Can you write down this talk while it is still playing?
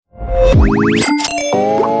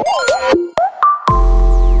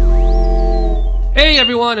Hey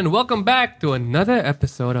everyone, and welcome back to another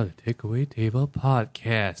episode of the Takeaway Table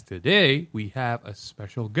Podcast. Today we have a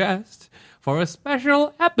special guest for a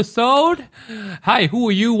special episode. Hi, who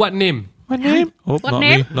are you? What name? My name? Oh, What not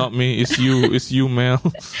name? me. Not me. It's you. It's you, Mel.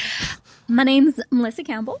 My name's Melissa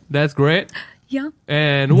Campbell. That's great. Yeah.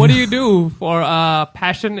 And what do you do for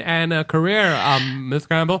passion and a career, Ms.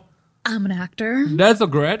 Campbell? I'm an actor. That's a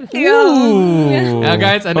great. Ooh,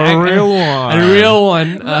 Guys, a real one. A real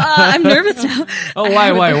one. I'm nervous now. Oh, why?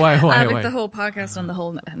 I with the whole podcast on the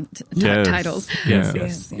whole Yes. titles.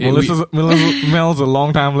 Yes. Mel's a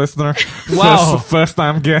long-time listener. Wow.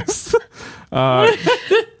 First-time guest.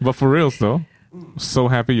 But for reals, though, so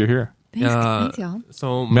happy you're here. Thanks, y'all.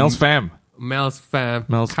 So Mel's fam. Mel's fam.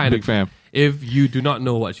 Mel's kind big of fam. If you do not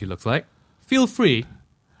know what she looks like, feel free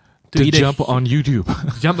To either jump on YouTube.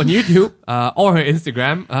 jump on YouTube or her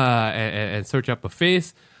Instagram and search up her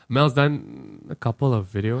face. Mel's done a couple of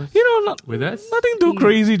videos with us. Nothing too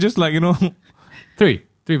crazy. Just like, Three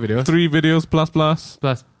videos. 3 videos plus.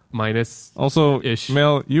 Plus minus. Also, Ish.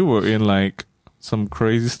 Mel, you were in like some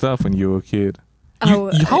crazy stuff when you were a kid. Oh,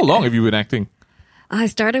 How long have you been acting? I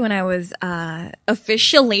started when I was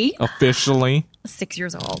officially Officially? 6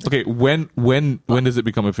 years old. Okay, when does it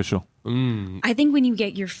become official? I think when you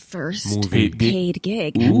get your first Movie. paid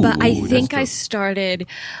gig. Ooh, but I that's think I good. started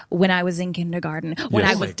when I was in kindergarten, when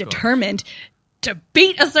Yes. I Oh was my God. determined to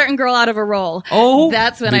beat a certain girl out of a role. Oh,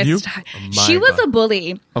 that's when did I you? started. my She was God. a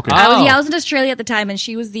bully. Okay. I was in Australia at the time, and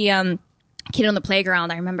she was the kid on the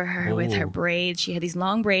playground. I remember her with her Oh. braids. She had these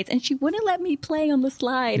long braids, and she wouldn't let me play on the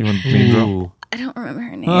slide. You want Mean Girl? Ooh. I don't remember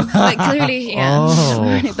her name. Like, clearly, yeah.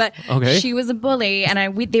 Oh. But Okay. she was a bully,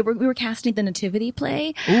 and we were casting the Nativity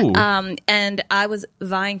play. Ooh. And I was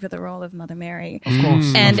vying for the role of Mother Mary. Of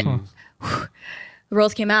course. And of course. the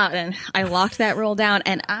roles came out, and I locked that role down,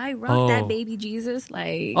 and I rocked Oh. that baby Jesus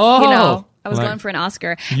like Oh. I was Like, going for an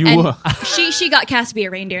Oscar. you and were. She got cast to be a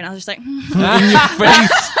reindeer, and I was just like, In your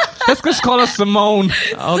face. Let's just call her Simone.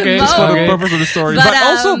 Okay. Just for the okay. purpose of the story. But, But,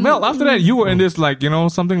 also, um, Mel, after that, you were in this, like,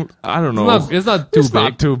 something, I don't know. It's not too It's big.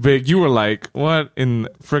 not too big. You were like, what, in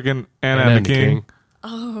friggin' Anna and the King?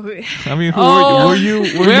 oh, I mean, Oh. were you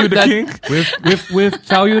With the that- king? With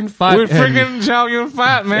Chow Yun Fat With friggin' Chow Yun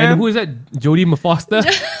Fat, man. and who is that? Jodie Foster,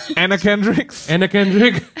 Anna Kendricks. Anna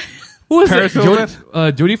Kendrick. Who is Paris it? Hilton?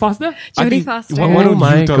 Jodie Foster. I Jodie think- Foster. Why don't Oh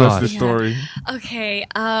my you tell us gosh. this story? Okay.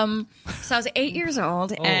 So I was 8 years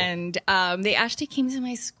old, Oh. and they actually came to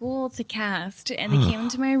my school to cast, and they came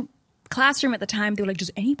into my classroom at the time. They were like,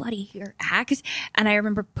 "Does anybody here act?" And I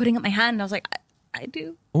remember putting up my hand, and I was like, I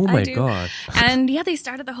do. Oh I my do." God. And yeah, they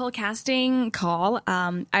started the whole casting call.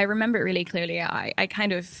 I remember it really clearly. I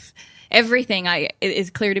kind of. Everything is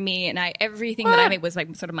clear to me, and everything that I made was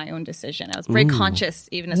like sort of my own decision. I was very conscious,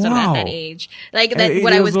 even sort of at that Wow. age, like At that 8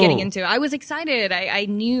 what I years was getting old. into. I was excited. I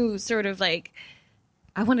knew sort of like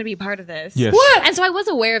I wanted to be part of this. Yes. What? And so I was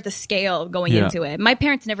aware of the scale going Yeah. into it. My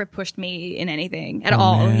parents never pushed me in anything at Oh,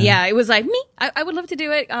 all. man. Yeah, it was like me. I would love to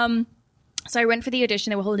do it. So I went for the audition.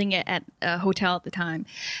 They were holding it at a hotel at the time.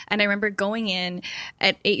 And I remember going in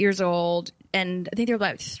at 8 years old, and I think there were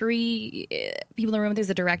about 3 people in the room. There was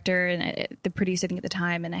the director and the producer, I think, at the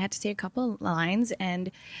time. And I had to say a couple lines. And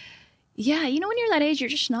yeah, when you're that age, you're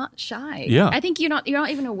just not shy. Yeah. I think you're not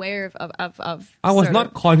even aware of I was sort not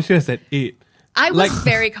of- conscious at 8. I was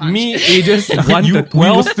very conscious. Me, ages 1 We to were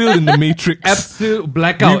 12, still in the Matrix. absolute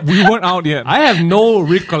blackout. We weren't out yet. I have no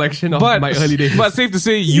recollection of my early days. But safe to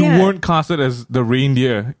say, you Yeah. weren't casted as the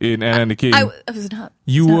reindeer in Anna and the King. I was not.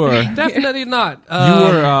 You Sorry. were. Definitely not. You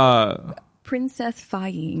were, Princess Fa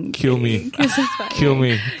Ying. Kill me. Princess Fa kill Ying.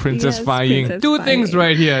 me, Princess Yes, Fa Ying. Princess Two Fa things Ying.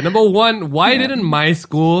 right here. Number one, why didn't my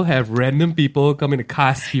school have random people come in to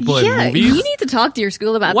cast people in Yeah, movies? you need to talk to your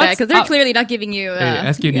school about What's that because they're up? clearly not giving you. Hey,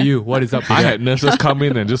 asking yeah. you, what is up with I that? had nurses come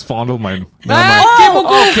in and just fondle my.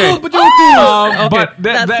 Okay. But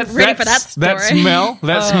That's ready for that That story. smell.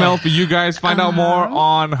 That smell for you guys. Find out more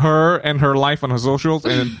on her and her life on her socials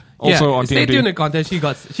and also on stay TNT. tuned in content.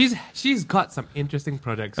 She's got some interesting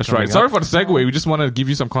projects. That's coming right. Sorry up. for the segue. We just want to give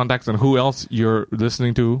you some context on who else you're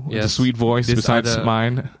listening to with the Yes. sweet voice This besides other-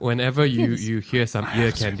 mine. Whenever you hear some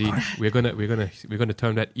ear candy, we're gonna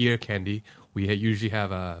term that ear candy. We usually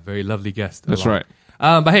have a very lovely guest. That's along.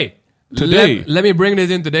 right. But hey, Today. let me bring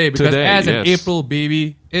this in today because Today, as an yes. April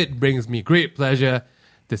baby, it brings me great pleasure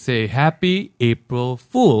to say Happy April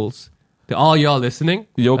Fools to all y'all listening.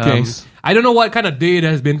 Yo case. I don't know what kind of day it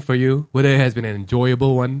has been for you, whether it has been an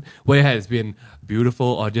enjoyable one, whether it has been beautiful,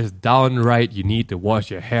 or just downright you need to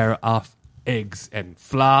wash your hair off eggs and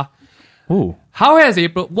flour. Oh.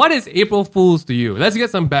 What is April Fool's to you? Let's get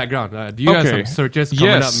some background. Do you have some searches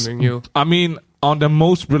coming up in you? I mean, on the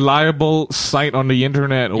most reliable site on the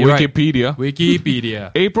internet, You're right. Wikipedia,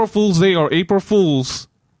 Wikipedia. April Fool's Day or April Fool's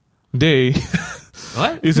Day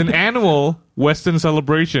What? is an annual Western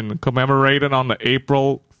celebration commemorated on the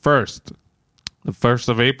April 1st. The 1st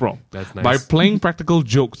of April. That's nice. By playing practical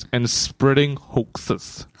jokes and spreading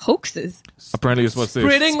hoaxes. Hoaxes, Apparently it's what's this.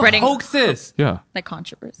 Spreading- Yeah. like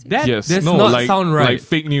controvery. That Yes. does No, not like, sound right. like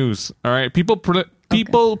fake news. All right.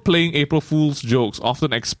 People playing April Fool's jokes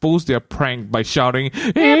often expose their prank by shouting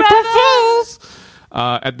April Fools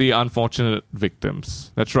at the unfortunate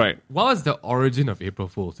victims. That's right. What was the origin of April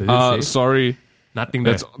Fool's? Did it say? Sorry. Nothing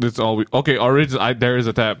there. That's all okay, origin. There is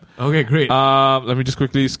a tab. Okay, great. Let me just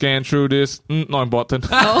quickly scan through this. Not important.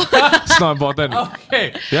 It's not important.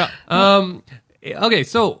 Okay. Yeah. Okay,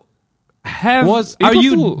 so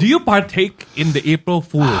do you partake in the April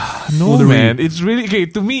Fool's? No, foolery? man. It's really okay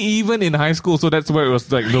to me. Even in high school, so that's where it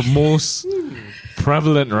was like the most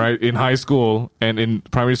prevalent, right? In high school and in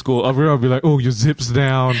primary school, everyone would be like, "Oh, your zip's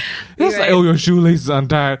down." It's like, Right. "Oh, your shoelace is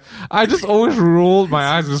untied." I just always rolled my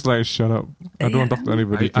eyes, just like, "Shut up! I don't want to talk to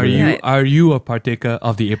anybody." Are you a partaker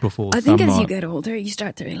of the April Fool's? I think I'm as you not. get older, you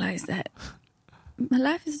start to realize that my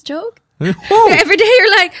life is a joke. Every day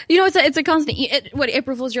you're like, it's a constant. What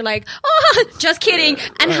April Fools, you're like, oh, just kidding.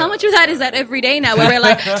 And how much of that is that every day now? Where we're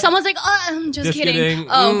like, someone's like, oh, I'm just kidding.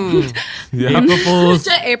 Oh, Yeah. April Fool's,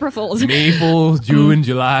 April Fools. May Fool's, June,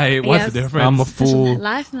 July. What's the Yes. difference? I'm a fool.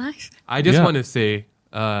 Life. I just Yeah. want to say,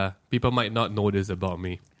 people might not know this about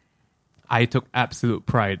me. I took absolute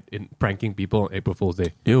pride in pranking people on April Fool's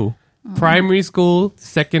Day. Ew. Primary school,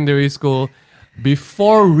 secondary school,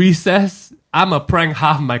 before recess, I'm a prank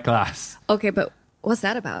half my class. Okay, but what's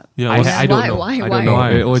that about? Yeah. I don't know. Why? I don't know.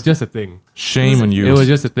 Why? It was just a thing. Shame on you. It was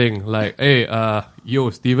just a thing. Like, hey, yo,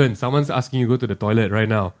 Steven, someone's asking you to go to the toilet right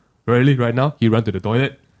now. Really? Right now? He run to the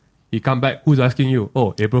toilet. He come back. Who's asking you?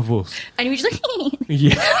 Oh, April Fool's. And you're just like,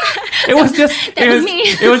 Yeah. It was just That was me.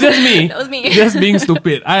 It was just me. That was me. Just being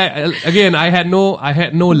stupid. I had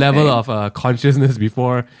no level of consciousness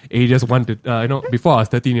before ages 1 to before I was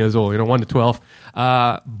 13 years old, 1 to 12.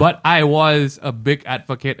 But I was a big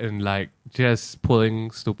advocate in like just pulling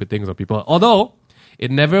stupid things on people. Although it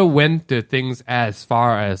never went to things as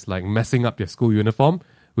far as like messing up your school uniform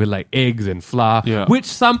with like eggs and flour, Yeah. which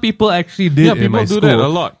some people actually did Yeah, in my people school. do that a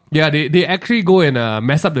lot. Yeah, they actually go and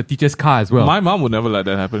mess up the teacher's car as well. My mom would never let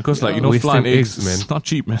that happen because, like, Wasting flying eggs, eggs, man. it's not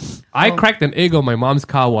cheap, man. I cracked an egg on my mom's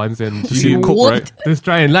car once and To she see it cook, What? right? just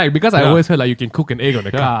try and like, because I Yeah. always heard like you can cook an egg on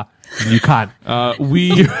the car. You can't.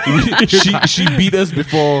 She beat us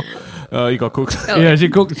before it got cooked. Oh. Yeah, she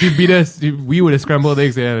beat us. We would have scrambled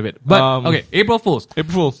eggs at the end of it. But okay, April Fool's.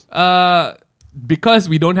 April Fools. Because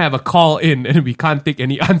we don't have a call in and we can't take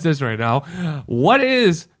any answers right now, what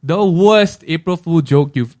is the worst April Fool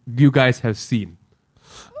joke you guys have seen?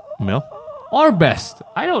 Mel. Or best?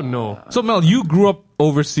 I don't know. So Mel, you grew up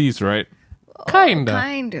overseas, right? Kinda.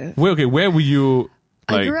 kind of. Where were you?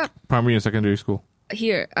 I Like, grew up- primary and secondary school.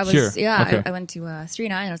 Here, I was. Here, Yeah, okay. I went to Street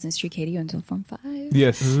 9. I was in Street KDU until Form 5.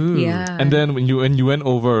 Yes. Yeah. And then when you went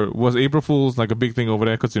over, was April Fools like a big thing over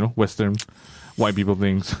there? Because Western white people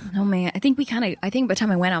things. No man, I think by the time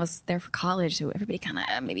I went, I was there for college, so everybody kind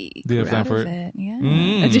of maybe Didn't have grew time out for of it. Yeah,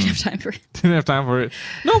 Mm. I didn't have time for it. Didn't have time for it.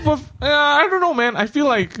 No, but I don't know, man. I feel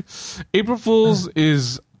like April Fools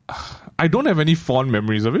is. I don't have any fond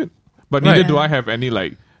memories of it, but neither Right. do I have any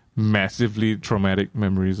like massively traumatic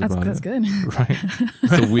memories about That's it. good. Right,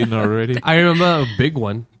 it's a win already. I remember a big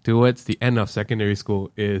one towards the end of secondary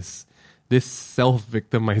school is this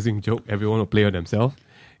self-victimizing joke everyone will play on themselves.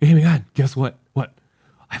 Hey, man, guess what? What?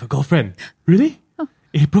 I have a girlfriend. Really?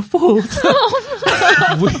 April Fool's.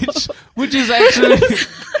 which is actually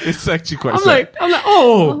it's actually quite. I'm sad. like,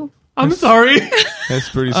 oh, I'm sorry. That's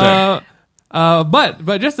pretty sad.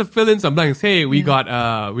 But just to fill in some blanks, hey, we we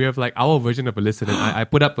have like our version of a listen, and I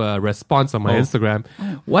put up a response on my Instagram.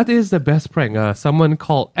 What is the best prank? Someone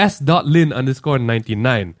called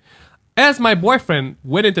s.lin_99. As my boyfriend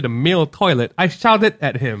went into the male toilet, I shouted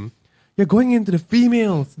at him, "You're going into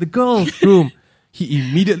the girls' room." He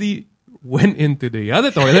immediately went into the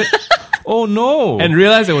other toilet Oh no! and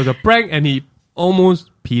realized it was a prank, and he almost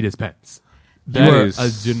peed his pants. That You are is-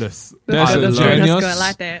 a genius. that's I a love good. it. genius. That's good. I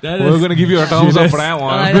like that. That We're is gonna give you a thumbs up for that I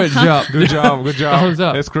one. Good job. Good job. Good job. Thumbs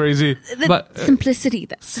up. That's crazy. The But, simplicity.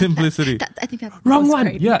 Simplicity. I think that's Wrong that's one.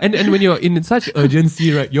 great. Yeah, and when you're in such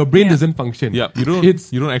urgency, right, your brain Yeah. doesn't function. Yeah, you don't.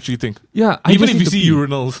 It's You don't actually think. yeah. I Even just if you need to see pee.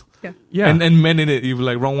 urinals, yeah, and men in it, you're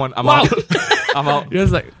like wrong one. I'm Wow. out. I'm out. you're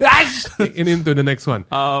just like and into the next one.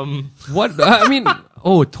 Um, What I mean,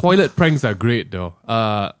 Oh, toilet pranks are great though.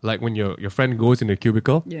 Like when your friend goes in the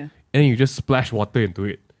cubicle, Yeah. and you just splash water into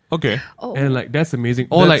it. Okay. Oh. And like that's amazing.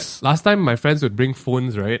 Or like That's- last time my friends would bring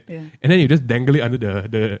phones, right? Yeah. And then you just dangle it under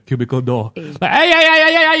the cubicle door. Like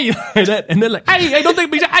ay, like that. And then like I don't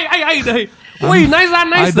take picture. Ay. Wait, nice.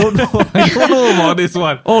 I don't know. I don't know about this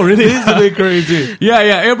one. Oh really? This is a bit crazy.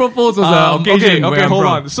 yeah. April Fools was an occasion. Okay, where I'm hold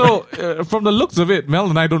from. on. So, from the looks of it, Mel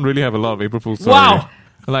and I don't really have a lot of April Fool's story. Wow.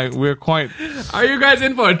 Like, we're quite... Are you guys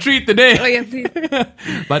in for a treat today? Oh yeah, please.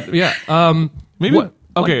 But yeah, Maybe... what-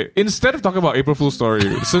 Okay, instead of talking about April Fool's story,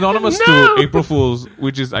 synonymous to April Fool's,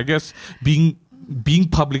 which is, I guess, being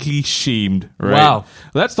publicly shamed, right? Wow.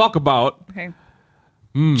 Let's talk about Okay.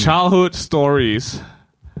 childhood stories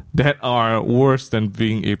that are worse than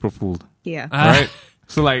being April Fooled. Yeah. Right?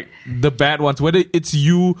 So like the bad ones, whether it's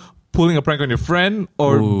you pulling a prank on your friend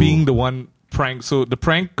or Ooh. being the one prank. So the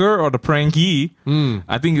pranker or the prankee,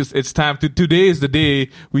 I think it's time to. Today is the day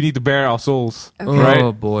we need to bare our souls. Okay. Right?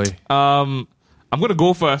 Oh boy! I'm gonna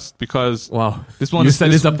go first because Wow, this one you is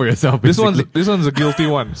set this up for yourself. This Basically. one's a guilty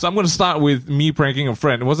one. So I'm gonna start with me pranking a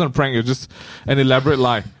friend. It wasn't a prank. It was just an elaborate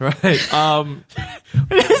lie. right.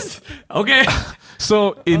 Okay.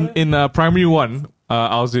 So in primary one,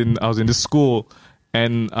 I was in this school,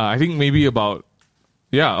 and I think maybe about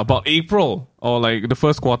April or like the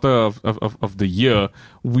first quarter of the year,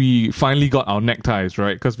 we finally got our neckties,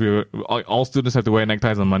 right? Because all students have to wear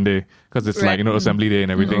neckties on Monday because it's Right. like assembly day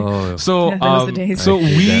and everything. Oh. So Yeah, those are the days. so I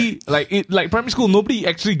hate we like primary school. Nobody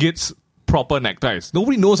actually gets proper neckties.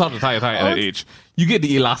 Nobody knows how to tie a tie at that age. You get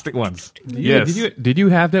the elastic ones. Yeah, Yes. did you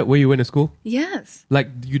have that where you went to school? Yes. Like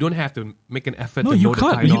you don't have to make an effort No, to you know the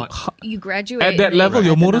tie can't. knot. You graduate At that and level, you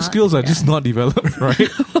your tie the motor knot. skills are Yeah. just not developed, right?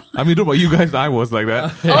 I mean, don't know about you guys, I was like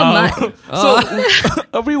that. Oh my. So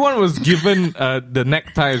everyone was given the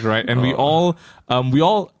neckties, right? And we all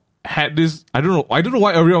had this. I don't know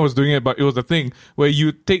why everyone was doing it, but it was a thing where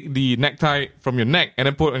you take the necktie from your neck and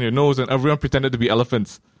then put it on your nose, and everyone pretended to be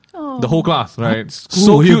elephants. The whole class, right? school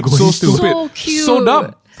So were you cute, going so to? stupid, So cute. so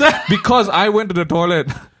dumb. Because I went to the toilet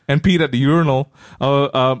and peed at the urinal.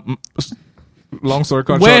 Long story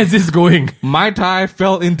short, Where is this going? my tie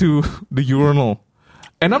fell into the urinal.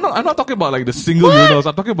 And I'm not talking about like the single urinals.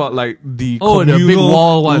 I'm talking about like the Oh, the big communal,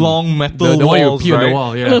 wall one. long metal The one you walls, pee on the right?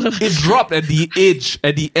 wall, yeah. It dropped at the edge,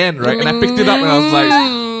 at the end, right? And I picked it up and I was like,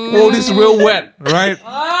 "Whoa, this is real wet," right?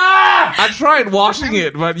 I tried washing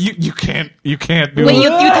it, but you can't do When it. you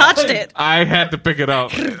touched it. I had to pick it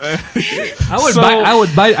up. I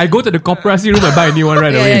go to the Coprasi room and buy a new one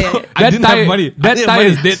right Yeah, away. yeah, yeah. I didn't have money. I That didn't tie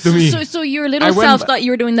have is money. dead to me. So your little I went self ba- thought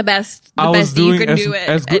you were doing the best. I The was best that you doing could do it.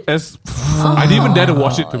 as good as I didn't even dare to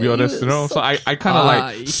wash it, to be honest. You know, so I kind of like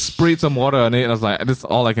Ah, sprayed some water on it, and I was like, "This is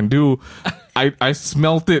all I can do." I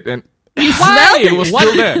smelt it, and Why? it was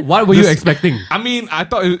still there. What were you expecting? I mean, I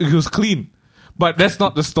thought it was clean, but that's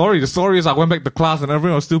not the story. The story is I went back to class, and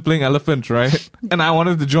everyone was still playing elephant, right? And I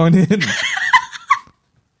wanted to join in,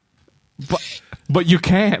 but you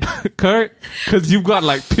can't, Kurt, because you've got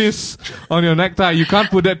like piss on your necktie. You can't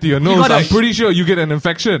put that to your nose. gotta- I'm pretty sure you get an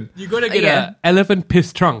infection. You gotta get Yeah. an elephant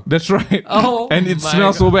piss trunk. That's right. Oh and it my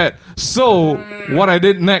smells so bad. So what I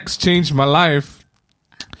did next changed my life.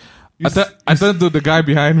 I turned to the guy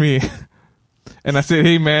behind me and I said,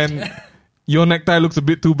 "Hey man, your necktie looks a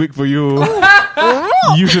bit too big for you.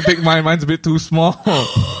 You should take mine. Mine's a bit too small."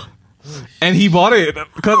 And he bought it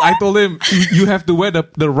because I told him you have to wear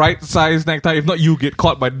the right size necktie. If not, you get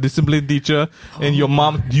caught by the discipline teacher. And your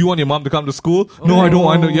mom, do you want your mom to come to school? No, I don't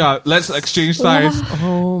want to. Yeah, let's exchange ties.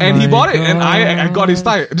 And he my bought it, and I got his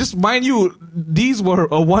tie. Just mind you, these were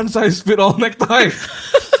a one size fit all neckties.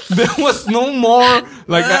 There was no more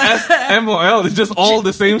like a S, M, or L. It's just all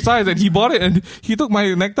the same size. And he bought it, and he took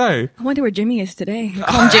my necktie. I wonder where Jimmy is today.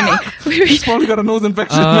 Call him Jimmy. He's probably got a nose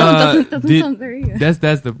infection. doesn't sound very good. That's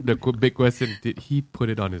the big question. Did he put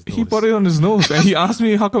it on his nose? He put it on his nose, and he asked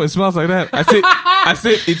me how come it smells like that. I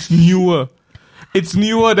said it's newer. It's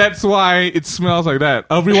newer, that's why it smells like that.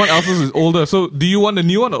 Everyone else's is older. So do you want the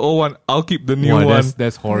new one or old one? I'll keep the new Wow, one.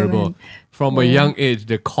 that's horrible. From a young age,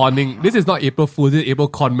 the conning. This is not April Fool's. This is April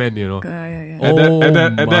con man. You know. Yeah. At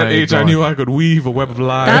that Oh my age, I gosh. knew I could weave a web of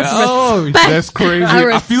lies. That's Oh, respect. That's crazy.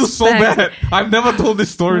 I I feel so respect. bad. I've never told this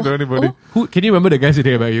story to anybody. Who can you remember the guy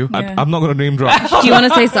sitting about you? Yeah. I'm not going to name drop. Do you want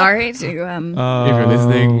to say sorry to If you're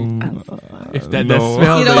listening, if that no.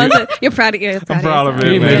 smell, you know that what? You're proud of you. I'm proud of it,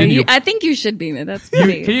 Can you man. imagine you- I think you should be, man. That's can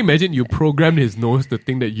pretty. you imagine you programmed his nose to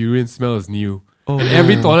think that urine smell is new? And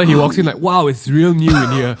every toilet he walks in, like, wow, it's real new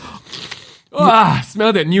in here.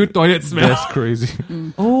 Smell that new toilet smell. That's crazy.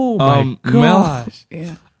 Oh my Mel, gosh.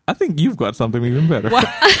 Yeah. I think you've got something even better.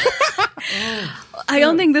 I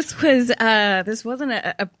don't think this wasn't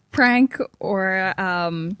a prank or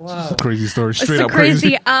It's a crazy story. Straight so up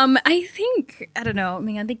crazy. I think I don't know. I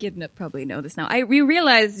mean, I think you'd probably know this now. We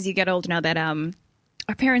realize as you get older now that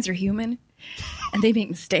our parents are human. And they make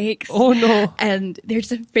mistakes. Oh no! And they're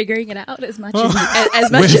just figuring it out as much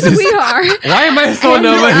as we are. Why am I so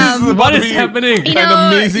nervous? What is happening? You An know,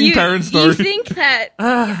 amazing parent story. You think that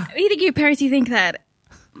you think your parents. You think that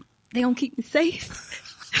they don't keep me safe.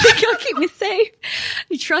 They don't keep me safe.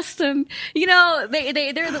 You trust them. You know they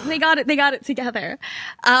got it. They got it together.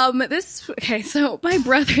 So my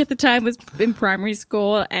brother at the time was in primary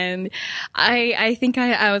school, and I think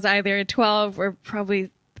I was either 12 or probably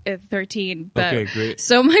 13. But Okay, great.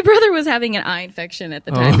 So my brother was having an eye infection at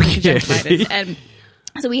the time, Okay. conjunctivitis, and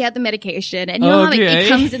so we had the medication, and you know how like, Okay. it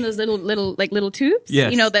comes in those little tubes.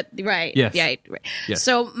 Yes. You know that right? Yes. Yeah. Right. Yes.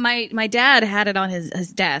 So my dad had it on his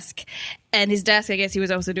desk, and his desk, I guess he was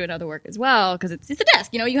also doing other work as well because it's a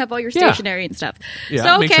desk. You know, you have all your Yeah. stationery and stuff. Yeah,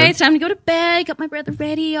 So makes okay, sense. it's time to go to bed. Got my brother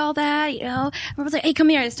ready, all that. You know, I was like, hey, come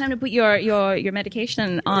here. It's time to put your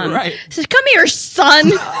medication on. Right. He says, come here, son.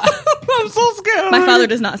 I'm so scared. My father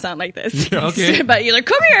does not sound like this. Okay. But you're like,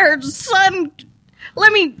 come here, son.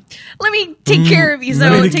 Let me take care of you. So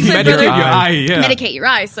it takes my Medicate brother your eye. Yeah. medicate your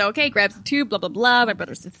eyes. So okay, grabs the tube, blah blah blah. My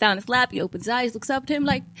brother sits down in his lap. He opens his eyes, looks up to him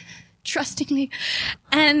like trustingly,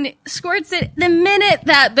 and squirts it. The minute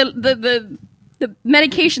that the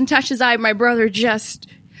medication touched his eye, my brother just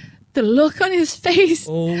the look on his face.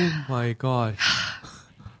 Oh my god!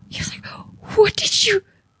 He was like, what did you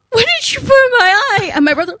put in my eye? And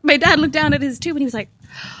my dad looked down at his tube and he was like,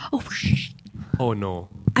 oh shit. Oh no!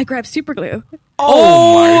 I grabbed super glue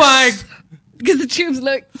Oh my! because the tubes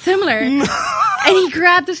look similar. And he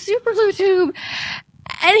grabbed the super glue tube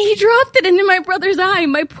and he dropped it into my brother's eye,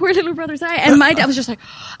 my poor little brother's eye. And my dad was just like,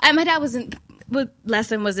 and my dad was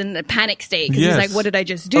in a panic state because Yes. he's like, what did I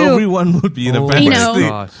just do? Everyone would be in a Oh panic You my know. state.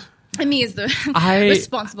 gosh! And me as the I-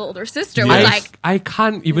 responsible older sister was I, like, I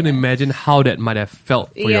can't even imagine how that might have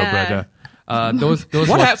felt for your Yeah. brother. Those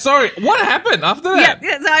What were- Sorry, what happened after yeah, that?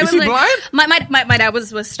 yeah, so I Is was he like, blind? my dad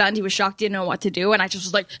was stunned. He was shocked, didn't know what to do, and I just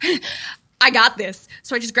was like, I got this.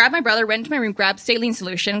 So I just grabbed my brother, ran into my room, grabbed saline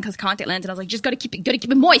solution because contact lens, and I was like, just gotta keep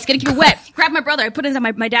it moist, gotta keep it wet. Grabbed my brother, I put it in.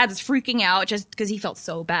 My dad was freaking out just because he felt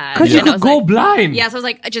so bad. Because you And I could was go like, blind. Yeah, so I was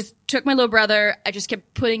like, I just took my little brother. I just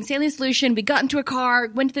kept putting saline solution. We got into a car,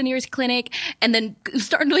 went to the nearest clinic, and then it was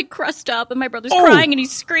starting to like crust up. And my brother's crying and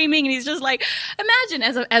he's screaming and he's just like,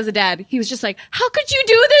 imagine as a dad, he was just like, how could you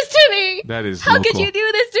do this to me? That is how could local. you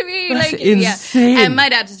do this to me? That's like, insane. Yeah. And my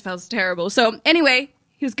dad just felt terrible. So anyway,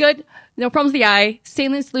 he was good. No problems with the eye.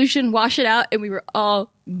 Saline solution, wash it out, and we were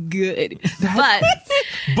all good. But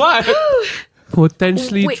But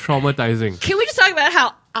potentially Wait. traumatizing. can we just talk about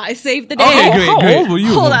how I saved the day? how, great, how great. old were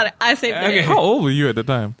you? Hold on, I saved the day. How old were you at the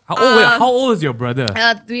time? How old is your brother?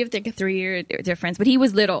 We have like a 3-year difference, but he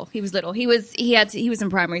was little. He was in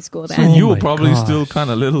primary school then. So Oh you were my probably gosh. still kind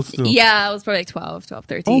of little still. Yeah, I was probably like 12,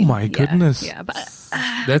 13. Oh my Yeah, goodness. Yeah,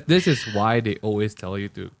 but This is why they always tell you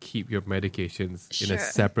to keep your medications in a Sure.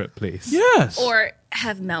 separate place. Yes. or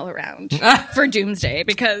have Mel around for doomsday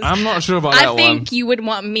because I'm not sure about I that think one. you would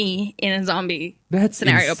want me in a zombie That's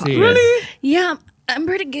scenario. insane. Possibly. Really? Yeah, I'm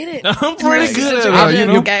pretty good at I'm pretty good at situations, it, you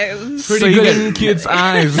know? guys. Pretty good Saving at- kids'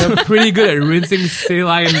 eyes. They're pretty good at rinsing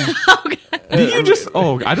saline. Did you just?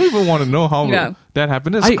 Oh, I don't even want to know how Yeah. that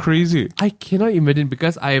happened. That's I- crazy. I cannot imagine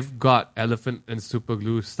because I've got elephant and super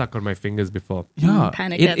glue stuck on my fingers before. Yeah.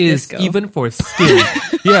 Panic It at is disco. even for skin.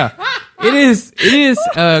 Yeah, it is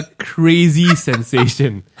a crazy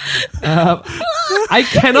sensation. I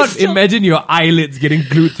cannot imagine your eyelids getting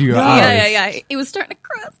glued to your eyes. Yeah. It was starting to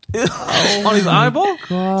crust. On his eyeball.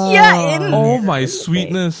 Yeah, in Oh my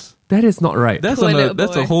sweetness. That is not right. That's Poor on a little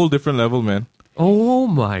that's a boy. whole different level, man. Oh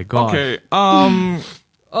my god. Okay.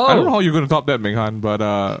 Oh, I don't know how you're gonna top that, Minghan, but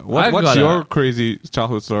I've what's got your a- crazy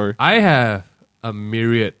childhood story? I have a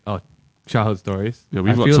myriad of childhood stories. Yeah,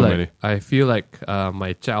 we've I got feel so like, many. I feel like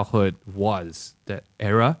my childhood was that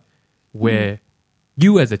era where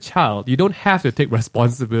you as a child, you don't have to take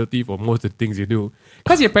responsibility for most of the things you do.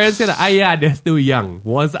 Because your parents say, yeah, they're still young.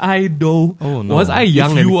 Was I though? Oh no. Was I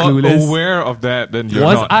young if and you are clueless? aware of that, then you're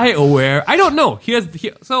Was not. I aware? I don't know.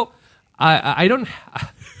 So I don't.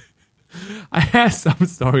 I have some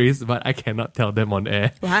stories, but I cannot tell them on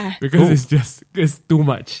air. Why? Because it's too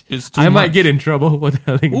much. It's too I might much. get in trouble for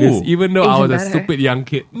telling this, Ooh. even though I was Even a better. stupid young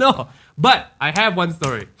kid. No, but I have one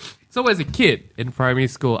story. So as a kid in primary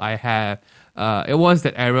school, I had it was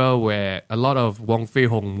that era where a lot of Wong Fei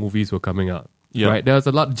Hong movies were coming out. Yeah. Right, there was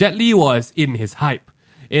a lot. Jet Li was in his hype,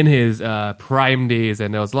 in his prime days,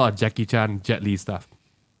 and there was a lot of Jackie Chan, Jet Li stuff.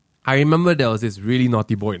 I remember there was this really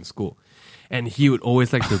naughty boy in school. And he would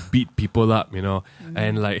always like to beat people up,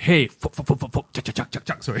 and like, hey,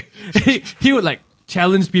 sorry. He would like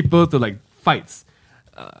challenge people to like fights.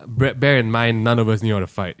 Bear in mind, none of us knew how to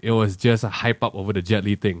fight. It was just a hype up over the Jet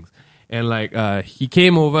Li things. And like, he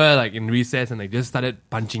came over like in recess and like just started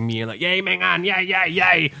punching me and like, yay, Mengan,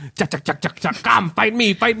 yay, come, fight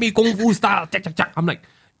me, kung fu style, I'm like,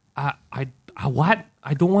 what?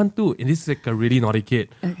 I don't want to. And this is like a really naughty kid.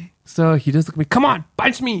 Okay. So he just looked at me, come on,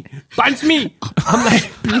 punch me.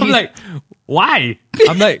 I'm like, why?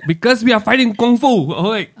 I'm like, because we are fighting kung fu. I'm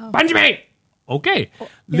like, punch me. Okay.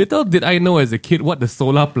 Little did I know as a kid what the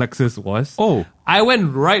solar plexus was. Oh. I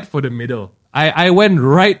went right for the middle. I went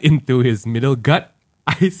right into his middle gut.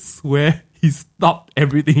 I swear he stopped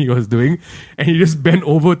everything he was doing and he just bent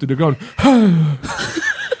over to the ground.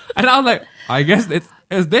 And I was like, I guess it's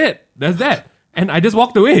that. That's that. And I just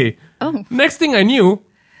walked away. Oh. Next thing I knew,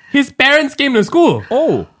 his parents came to school.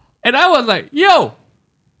 Oh. And I was like, yo,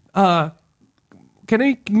 can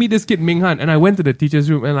I meet this kid Minghan? And I went to the teacher's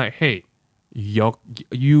room and like, hey, you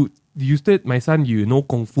said my son, you know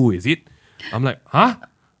Kung Fu, is it? I'm like, huh?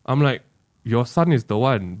 I'm like, your son is the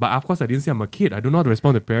one. But of course I didn't say I'm a kid. I don't know how to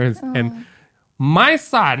respond to parents. And my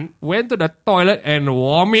son went to the toilet and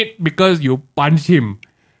vomit because you punched him.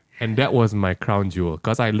 And that was my crown jewel.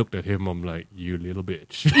 Because I looked at him, I'm like, you little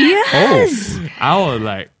bitch. Yes. I was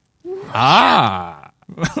like,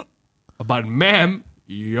 but ma'am,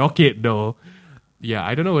 your kid though. Yeah,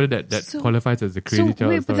 I don't know whether that qualifies as a crazy child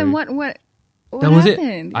wait, story. but then what That was it.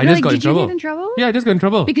 happened? I just got in did trouble. you get in trouble? Yeah, I just got in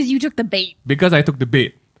trouble. Because you took the bait. Because I took the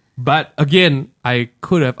bait. But again, I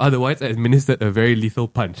could have otherwise administered a very lethal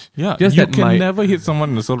punch. Yeah, just you that can never hit someone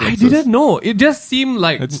in the solar I plexus. didn't know. It just seemed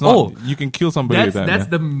like, It's not. You can kill somebody with that. that's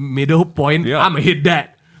the middle point. Yeah. I'm gonna hit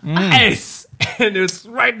that. Yes. And it was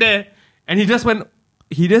right there. And he just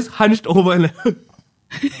hunched over and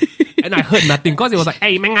and I heard nothing because it was like,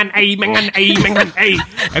 hey, Mengan, hey, Mengan, hey, Mengan, hey.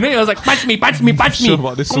 And then it was like, punch me. Sure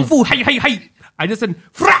about this Kung fu, hey. I just said,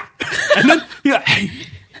 fra. And then he like, hey.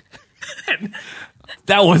 And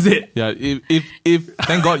that was it. Yeah, if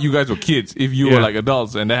thank God you guys were kids. If you were like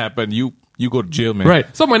adults and that happened, you go to jail, man.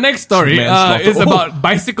 Right. So my next story Manslaughter. is about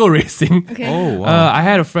bicycle racing. Okay. Oh, wow. I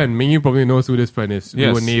had a friend. Ming, you probably knows who this friend is. We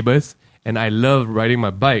Yes. were neighbors, and I loved riding my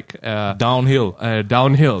bike Downhill.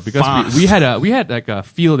 downhill because Fast. we had like a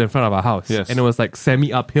field in front of our house, Yes. and it was like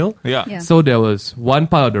semi uphill. Yeah. So there was one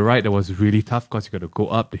part of the ride that was really tough because you got to go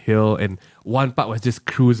up the hill, and one part was just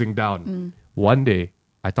cruising down. One day,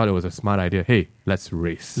 I thought it was a smart idea. Hey, let's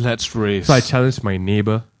race. Let's race. So I challenged my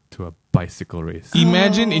neighbor to a bicycle race.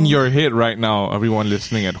 Imagine in your head right now, everyone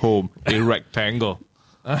listening at home, a rectangle,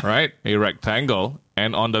 right? A rectangle.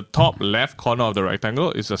 And on the top left corner of the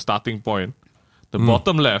rectangle is the starting point. The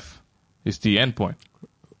bottom left is the end point.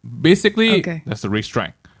 Basically, Okay. That's the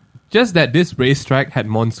racetrack. just that this racetrack had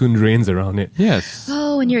monsoon drains around it. Yes.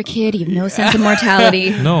 Oh, when you're a kid, you have no sense of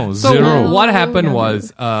mortality. No, So zero. what happened No.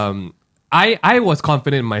 was, I was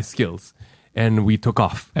confident in my skills, and we took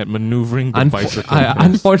off. At maneuvering the bicycle.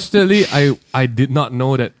 Unfortunately, I did not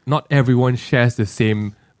know that not everyone shares the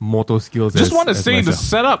same motor skills. Just as, want to as say the myself.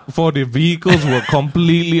 setup for the vehicles were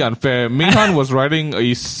completely unfair. Minghan was riding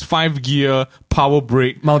a 5-gear power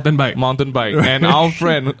brake mountain bike. and our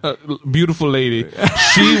friend, beautiful lady,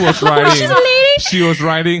 she was riding. She's a lady? She was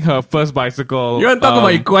riding her first bicycle. You want to talk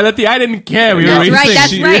about equality? I didn't care. We were That's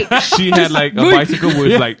racing. right, that's she, right. She had like a bicycle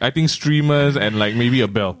with like I think streamers and like maybe a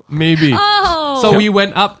bell. Maybe. Oh. So we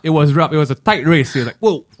went up. It was rough. It was a tight race. She was like,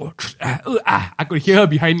 whoa. I could hear her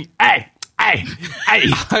behind me. Ay.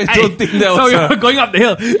 I don't think that So was we her. were going up the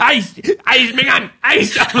hill. Ice, Mengan,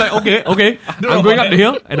 ice. I'm like, okay. I'm going up the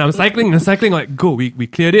hill and I'm cycling. Like, go. We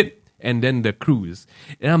cleared it and then the cruise.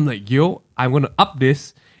 And I'm like, yo, I'm gonna up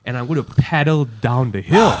this and I'm gonna paddle down the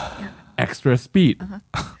hill, extra speed.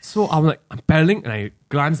 So I'm like, I'm paddling and I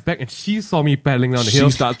glance back and she saw me paddling down the She hill.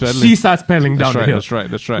 starts paddling. She starts paddling down the hill.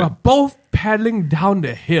 That's right. We're both paddling down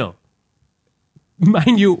the hill.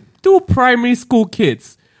 Mind you, 2 primary school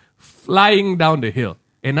kids flying down the hill.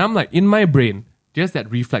 And I'm like, in my brain, just that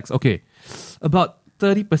reflex. Okay, about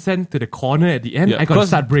 30% to the corner at the end, I gotta 'cause-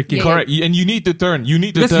 start braking. Correct. And you need to turn. You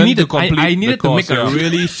need to Because turn you need to to, complete I needed the course, to make a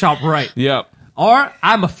really sharp right. Yeah, Or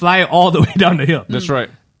I'm a fly all the way down the hill. that's right.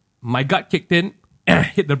 My gut kicked in,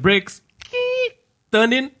 hit the brakes,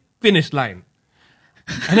 turn in, finish line.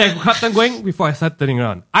 And I kept on going before I started turning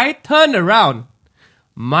around. I turned around.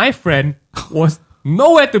 My friend was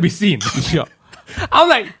nowhere to be seen. Yeah. I'm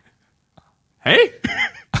like, hey,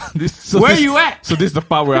 where you at? So this is the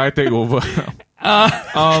part where I take over.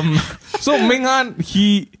 So Minghan,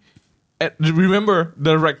 remember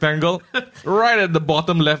the rectangle? Right at the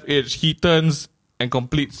bottom left edge, he turns and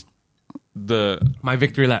completes My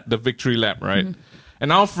victory lap. the victory lap, right?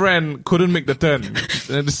 And our friend couldn't make the turn.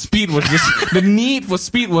 And the speed was just, the need for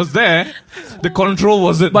speed was there. The control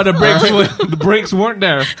wasn't. But the brakes weren't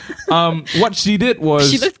there. What she did was...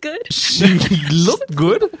 She looked good. She looked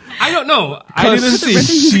good. I don't know. I didn't see.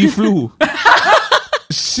 She flew.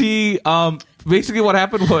 She, basically what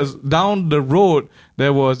happened was down the road,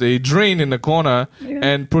 there was a drain in the corner,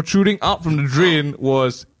 and protruding out from the drain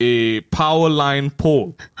was a power line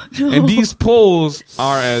pole. And these poles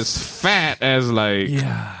are as fat as like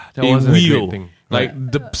That a wasn't a wheel. great thing.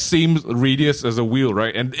 Like the same radius as a wheel,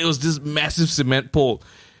 right? And it was this massive cement pole.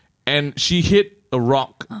 And she hit a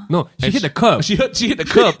rock. No, she And hit the curb. She hit the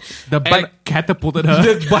curb. The bike And catapulted her.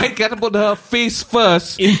 the bike catapulted her face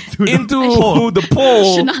first Into the into pole. the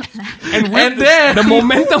pole. Should not laugh. and then the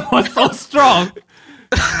momentum was so strong.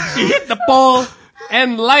 She hit the pole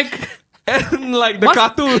and like and like the What?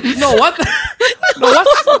 cartoon. no what no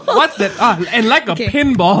what's that and like a Okay.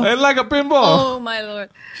 pinball And like a pinball. Oh my lord.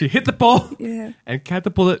 she hit the pole Yeah. and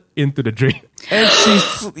catapulted into the drain. And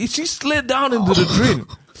she slid down into the drain.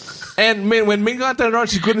 And when Minga turned around,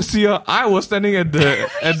 she couldn't see her. I was standing at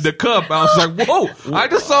the curb. I was like, whoa, I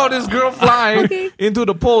just saw this girl flying into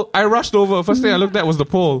the pole. I rushed over. First thing I looked at was the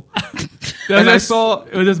pole. And I saw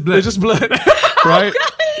it was just blood. It was just blood. Right?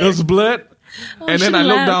 It was blood. And then I she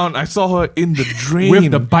looked laughed. down. I saw her in the drain. with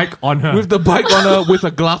the bike on her. With the bike on her, with her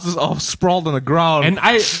glasses off, sprawled on the ground. And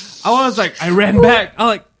I was like, I ran back. I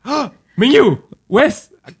was like, Mingyu, where's...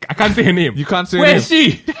 I can't say her name. You can't say her Where's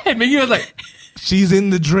she? And Mingyu was like, she's in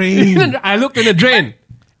the drain. I looked in the drain.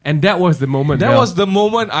 And that was the moment. That Mel. was the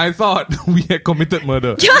moment I thought we had committed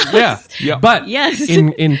murder. Yes. Yeah. Yeah. But Yes.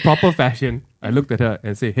 in proper fashion, I looked at her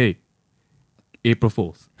and said, hey, April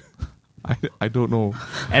Fools. I don't know.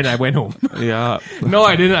 And I went home. Yeah. No,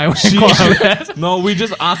 I didn't. I went and called her dad. No, we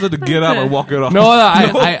just asked her to get up and walk it off. No,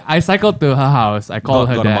 I cycled to her house. I called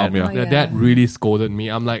Got her a dad. mom, yeah. Oh, Her yeah. dad really scolded me.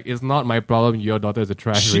 I'm like, it's not my problem. Your daughter is a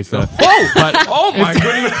trash racer. Oh, But oh my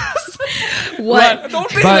goodness. What? Don't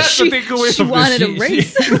think But that's the takeaway she from wanted this. a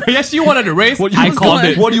race. yes, she wanted to race. I called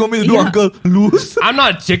it. What do you want me to do, Yeah. Uncle? Lose? I'm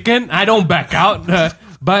not a chicken. I don't back out.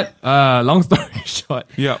 But long story short,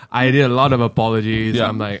 Yeah. I did a lot of apologies. Yeah.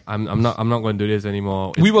 I'm like, I'm not going to do this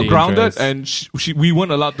anymore. We It's were grounded dangerous. and we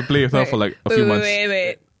weren't allowed to play with her for like a few months.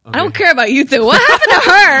 Wait. I don't care about you two. What happened to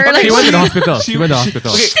her? Like, She went to the hospital. She went to the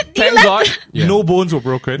hospital. Okay, thank God, Yeah. no bones were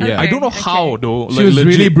broken. Yeah. I don't know Okay. how though. She like, was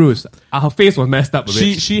really legit. bruised. Her face was messed up a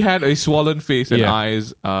bit. She had a swollen face and Yeah.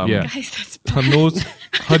 eyes. Yeah. guys, that's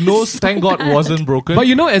Her nose, thank God, wasn't broken. But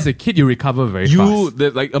you know, as a kid, you recover very fast.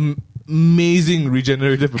 there's like amazing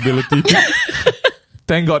regenerative ability.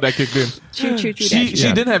 Thank God that kicked in. true. She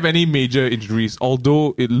Yeah. didn't have any major injuries,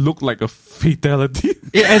 although it looked like a fatality.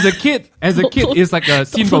 As a kid, it's like a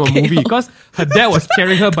scene from a movie because her dad was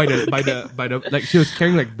carrying her by the like she was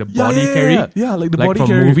carrying like the body carry. Yeah, like the Like body from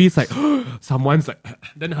carry. movies, like someone's like,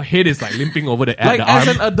 then her head is like limping over the Like the as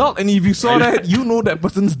arm. an adult, and if you saw that, you know that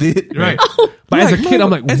person's dead. Right. But as a kid, I'm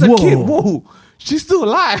like, as whoa. a kid, whoa, she's still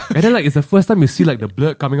alive. And then like it's the first time you see like the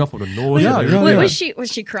blood coming off from the nose. Yeah, and yeah, everything. yeah.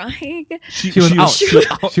 Was she crying? She was out. She was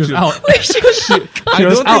out. She was I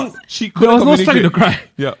was don't out. think she There could was no strength to cry.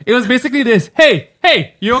 Yeah. It was basically this.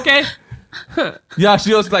 Hey, you okay? Yeah,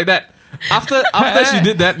 she was like that. After she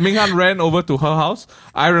did that, Minghan ran over to her house.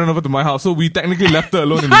 I ran over to my house. So we technically left her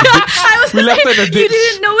alone in the ditch. I was We left her in the you ditch.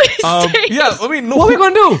 didn't know his state. Yeah, I mean, no. What are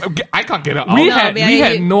we gonna do? I can't get her out. We No, had yeah, we yeah,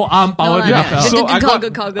 had you- no arm power No, to yeah. lift her out. Good So I call, got,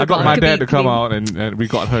 good call, good I got call. my Could dad be- to come could be- out and we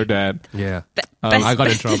got her dad. Yeah. Best, I got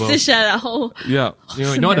in best trouble. decision at whole. Yeah.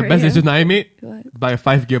 You know what the best Scenario. decision I made? What? Buy a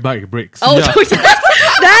 5-gear bike, it breaks. Oh, Yeah.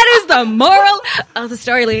 that is the moral of the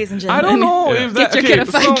story, ladies and I gentlemen. don't know Yeah. if that. Get your kid a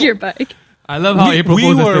okay, so 5-gear bike. I love how April we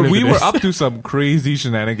Fool's has were turned into we were this. up to some crazy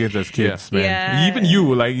shenanigans as kids, man. Yeah. Even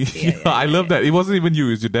you, like, I love that. It wasn't even you; it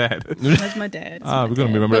was your dad. That's my dad. We're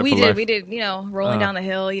gonna remember But that for life. we did, rolling down the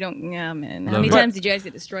hill. You don't, yeah, man. How Love many it. times did you guys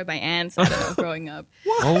get destroyed by ants? I don't know, growing up.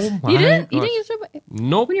 Oh my You didn't? You gosh. didn't get destroyed by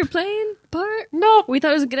Nope. when you were playing part? Nope. We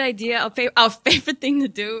thought it was a good idea. Our favorite thing to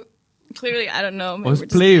do. Clearly, I don't know. maybe Was we're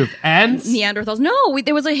just play with ants? Neanderthals. No,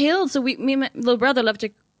 there was a hill, so me and my little brother loved to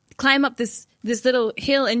climb up this little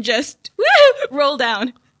hill and just roll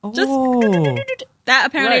down. Just Oh. that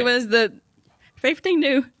apparently Right. was the favorite thing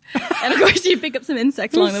to do. And of course, you pick up some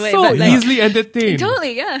insects along the way. So but like, easily entertained.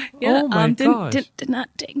 totally, yeah. Oh my gosh. Did not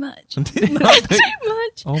take much. Did not Not take- take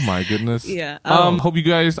much. Oh my goodness. Yeah. Hope you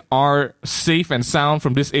guys are safe and sound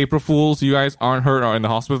from this April Fools. You guys aren't hurt or in the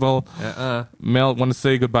hospital. Mel, want to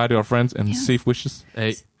say goodbye to our friends and safe wishes.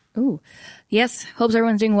 Hey, Ooh, Yes, hopes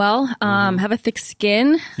everyone's doing well. Have a thick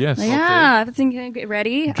skin. Yes. Yeah, get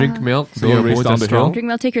ready. Drink milk. So Don't your race bones down are the strong. hill. Drink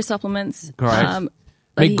milk. Take your supplements. Correct.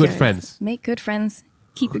 but Make good yes, friends Make good friends.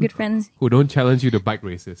 Keep your good friends, who don't challenge you to bike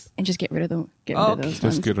races. and just get rid of those. Just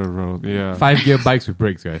ones. get a road. Yeah. 5-gear bikes with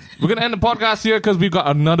brakes, guys. We're going to end the podcast here because we've got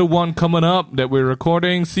another one coming up that we're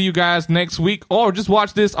recording. See you guys next week. Or just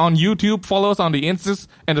watch this on YouTube. Follow us on the Instas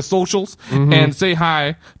and the socials. And say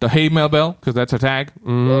hi to Hey Melbell because that's her tag.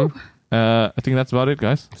 I think that's about it,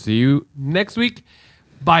 guys. See you next week.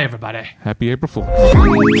 Bye, everybody. Happy April Fool.